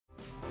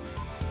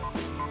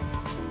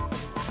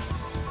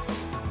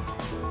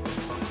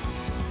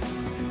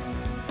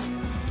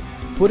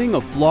Putting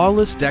a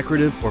flawless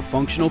decorative or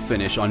functional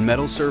finish on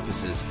metal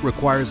surfaces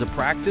requires a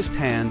practiced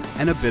hand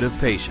and a bit of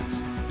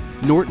patience.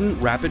 Norton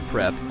Rapid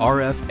Prep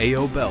RF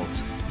AO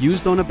belts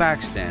used on a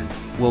backstand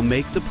will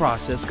make the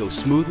process go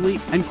smoothly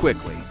and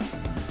quickly.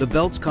 The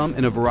belts come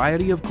in a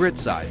variety of grit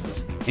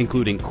sizes,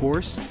 including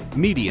coarse,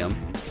 medium,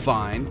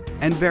 fine,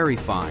 and very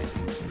fine.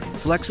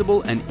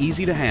 Flexible and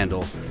easy to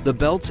handle, the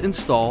belts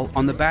install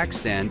on the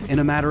backstand in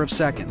a matter of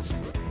seconds.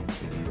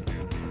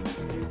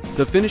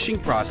 The finishing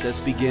process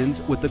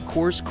begins with the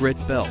coarse grit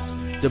belt,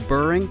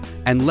 deburring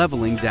and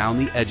leveling down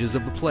the edges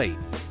of the plate.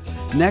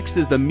 Next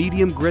is the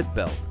medium grit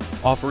belt,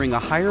 offering a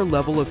higher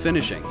level of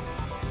finishing.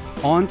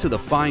 On to the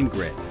fine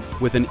grit,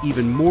 with an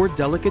even more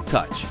delicate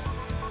touch,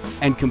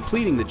 and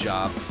completing the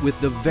job with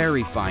the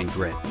very fine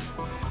grit.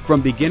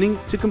 From beginning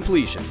to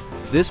completion,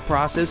 this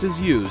process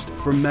is used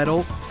for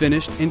metal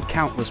finished in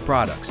countless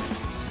products.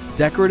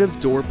 Decorative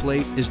door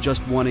plate is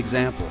just one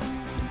example.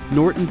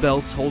 Norton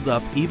belts hold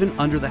up even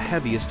under the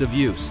heaviest of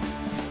use.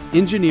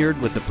 Engineered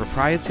with the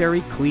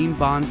proprietary Clean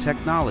Bond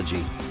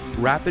technology,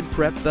 Rapid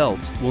Prep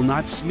belts will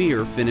not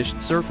smear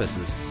finished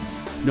surfaces.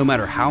 No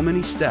matter how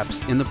many steps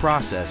in the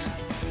process,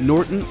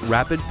 Norton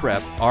Rapid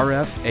Prep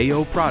RF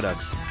AO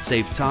products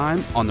save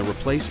time on the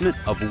replacement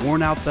of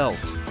worn-out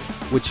belts,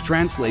 which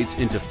translates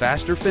into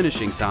faster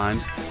finishing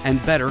times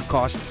and better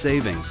cost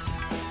savings.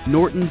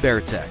 Norton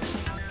Beartex.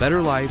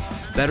 Better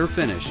life, better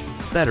finish,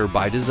 better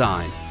by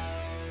design.